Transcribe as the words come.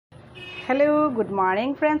Hello, good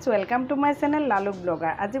morning friends. Welcome to my channel Lalu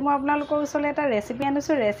Blogger. আজি মই আপোনালোকৰ ওচৰলৈ এটা ৰেচিপি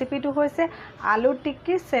আনিছো। ৰেচিপিটো হৈছে আলু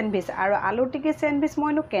টিক্কি স্যান্ডউইচ আৰু আলু টিক্কি স্যান্ডউইচ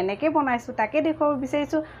মইনো কেনেকৈ বনাইছো তাকে দেখুৱাব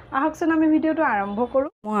বিচাৰিছো। আহকচোন আমি ভিডিওটো আৰম্ভ কৰো।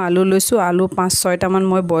 মই আলু লৈছো, আলু 5-6টা মান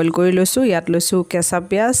মই বইল কৰি লৈছো। ইয়াত লৈছো কেঁচা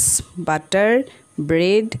পিয়াজ, বাটাৰ,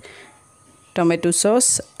 ব্ৰেড, টমেটো সস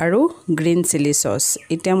আৰু গ্ৰীন চিলি সস।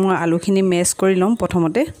 এতিয়া মই আলুখিনি মেশ কৰি লম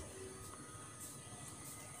প্ৰথমতে।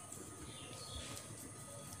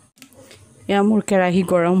 या मोर केराही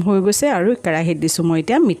गरम हो गए और केराही दिसो मैं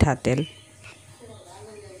इतना मिठातेल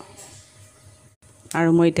और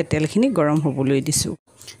मैं इतना तेलखिनि गरम हबले दिसो।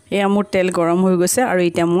 या मोर तेल गरम हो गए और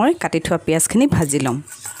इतना मैं काटि थोआ पियाजखिनि भाजी लम।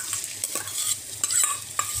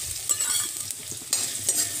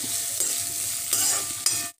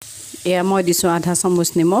 या मैं दिसो आधा चामच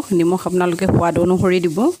निमख। निमख आपनालोके स्वाद अनुसरि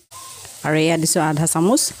दिब। और या दिसो आधा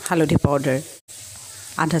चामच हालधि पाउडार,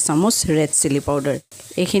 आधा चामच रेड चिली पाउडार।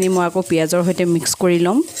 এইখিনি মই আকৌ পিয়াজৰ সৈতে মিক্স কৰি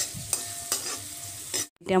লম।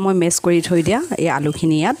 এতিয়া মই মেশ কৰি থৈ দিয়া এই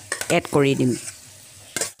আলুখিনি ইয়াত এড কৰি দিম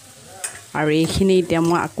আৰু এইখিনি এতিয়া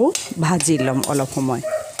মই আকৌ ভাজি লম অলপ সময়।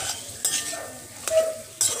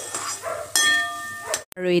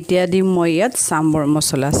 আৰু এতিয়া দিম মই ইয়াত সাম্বৰ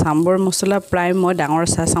মছলা। সাম্বৰ মছলা প্ৰায় মই ডাঙৰ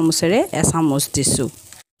চামুচেৰে এচামুচ দিছো।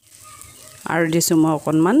 আৰু দিছো মই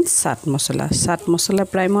অকণমান চাট মছলা। চাট মছলা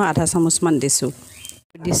প্ৰায় মই আধা চামুচ মান দিছো।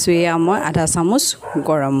 দিছো এয়া মই আধা চামুচ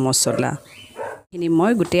গৰম মছলা। খিনি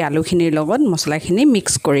মই গুটি আলুখিনিৰ লগত মছলাখিনি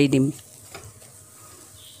মিক্স কৰি দিম।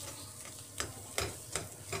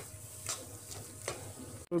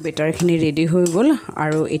 বেটাৰখিনি ৰেডি হৈ গ'ল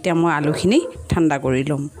আৰু এতিয়া মই আলুখিনি ঠাণ্ডা কৰি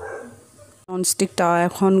লম। নন ষ্টিক তাৱা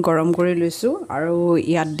এখন গৰম কৰি লৈছো আৰু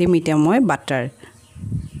ইয়াত দিম এতিয়া মই বাটাৰ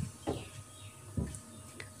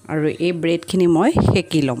আৰু এই ব্ৰেডখিনি মই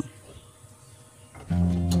সেকি লম।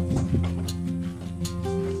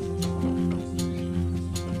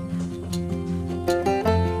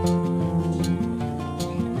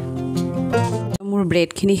 মোৰ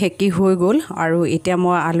ব্ৰেডখিনি হেকি হৈ গ'ল আৰু এতিয়া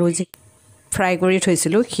মই আলু যে ফ্ৰাই কৰি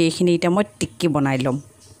থৈছিলো সেইখিনি এতিয়া মই টিক্কি বনাই লম।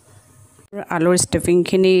 আলুৰ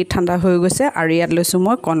ষ্টাফিংখিনি ঠাণ্ডা হৈ গৈছে আৰু ইয়াত লৈছো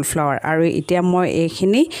মই কৰ্ণফ্লাৱাৰ আৰু এতিয়া মই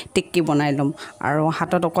এইখিনি টিক্কি বনাই লম। আৰু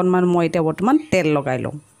হাতত অকণমান মই এতিয়া বৰ্তমান তেল লগাই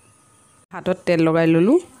লম। হাতত তেল লগাই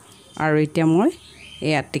ললো আৰু এতিয়া মই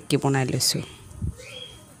এয়া টিক্কি বনাই লৈছো।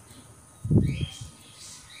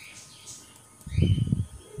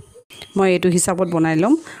 মই এইটো হিচাপত বনাই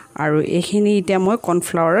লম আৰু এইখিনি এতিয়া মই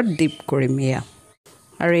কৰ্ণফ্লাৱাৰত ডিপ কৰিম এয়া।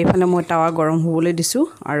 আৰু এইফালে মই তাৱা গৰম হ'বলৈ দিছো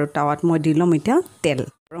আৰু তাৱাত মই দি লম এতিয়া তেল।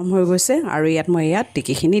 গৰম হৈ গৈছে আৰু ইয়াত মই ইয়াত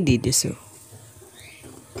টিক্কিখিনি দি দিছো।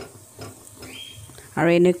 আৰু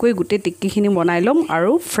এনেকৈ গোটেই টিক্কিখিনি বনাই লম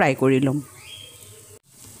আৰু ফ্ৰাই কৰি লম।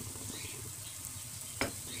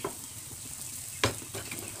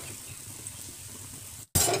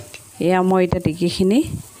 এয়া মই এতিয়া টিক্কিখিনি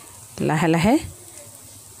লাহে লাহে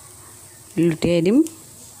লুটিয়াই দিম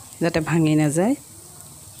যাতে ভাঙি না যায়।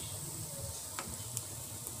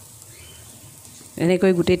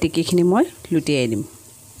 এনেকৈ গোটেই টিক্কিখিনি মই লুটিয়াই দিম।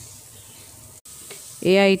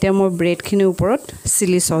 এয়া এতিয়া মই ব্ৰেডখিনিৰ ওপৰত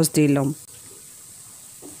চিলি সস দি লম।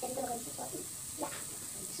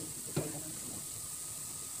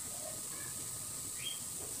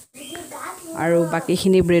 আৰু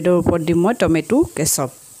বাকিখিনি ব্ৰেডৰ ওপৰত দিম মই টমেটো কেচপ।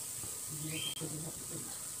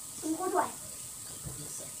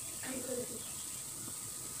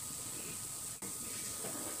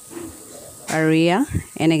 আৰু ইয়া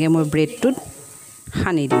এনেকৈ মই ব্ৰেডটোত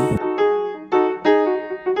সানি দিম।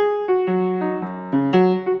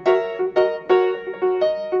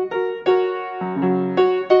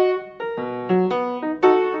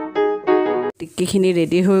 টিক্কিখিনি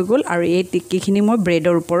ৰেডি হৈ গ'ল আৰু এই টিক্কিখিনি মই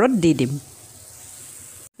ব্ৰেডৰ ওপৰত দি দিম।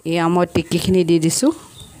 এয়া মই টিক্কিখিনি দি দিছো।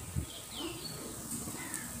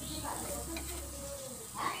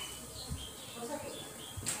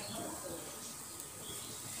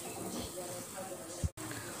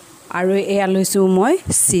 আৰু এয়া লৈছো মই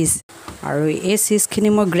চিজ আৰু এই চিজখিনি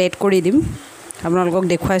মই গ্ৰেট কৰি দিম। আপোনালোকক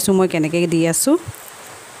দেখুৱাইছো মই কেনেকৈ দি আছো।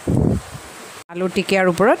 আলু টিক্কিৰ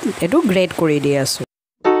ওপৰত এটো গ্ৰেট কৰি দি আছো।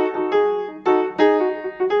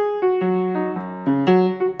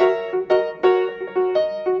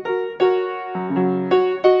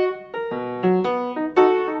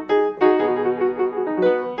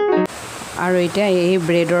 আৰু এতিয়া এই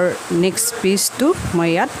ব্ৰেডৰ নেক্সট পিচটো মই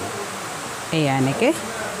ইয়াত এয়া এনেকৈ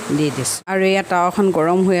দি দিছো। আৰু ইয়াত তাৱাখন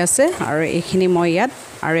গৰম হৈ আছে আৰু এইখিনি মই ইয়াত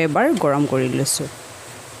আৰু এবাৰ গৰম কৰি লৈছো।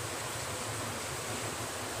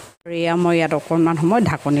 আৰু এয়া মই ইয়াত অকণমান সময়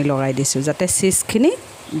ঢাকনি লগাই দিছো যাতে চিজখিনি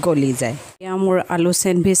গলি যায়। এয়া মোৰ আলু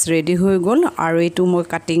স্যান্ডউইচ ৰেডি হৈ গ'ল আৰু এইটো মই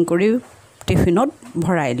কাটিং কৰি টিফিনত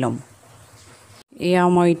ভৰাই লম। এয়া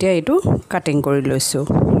মই এতিয়া এইটো কাটিং কৰি লৈছো।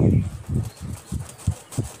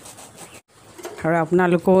 আৰু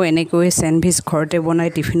আপোনালোকেও এনেকৈ চেণ্ডউইচ ঘৰতে বনাই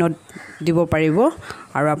টিফিনত দিব পাৰিব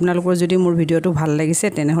আৰু আপোনালোকৰ যদি মোৰ ভিডিঅ'টো ভাল লাগিছে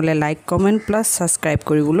তেনেহ'লে লাইক কমেণ্ট প্লাছ ছাবস্ক্ৰাইব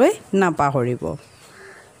কৰিবলৈ নাপাহৰিব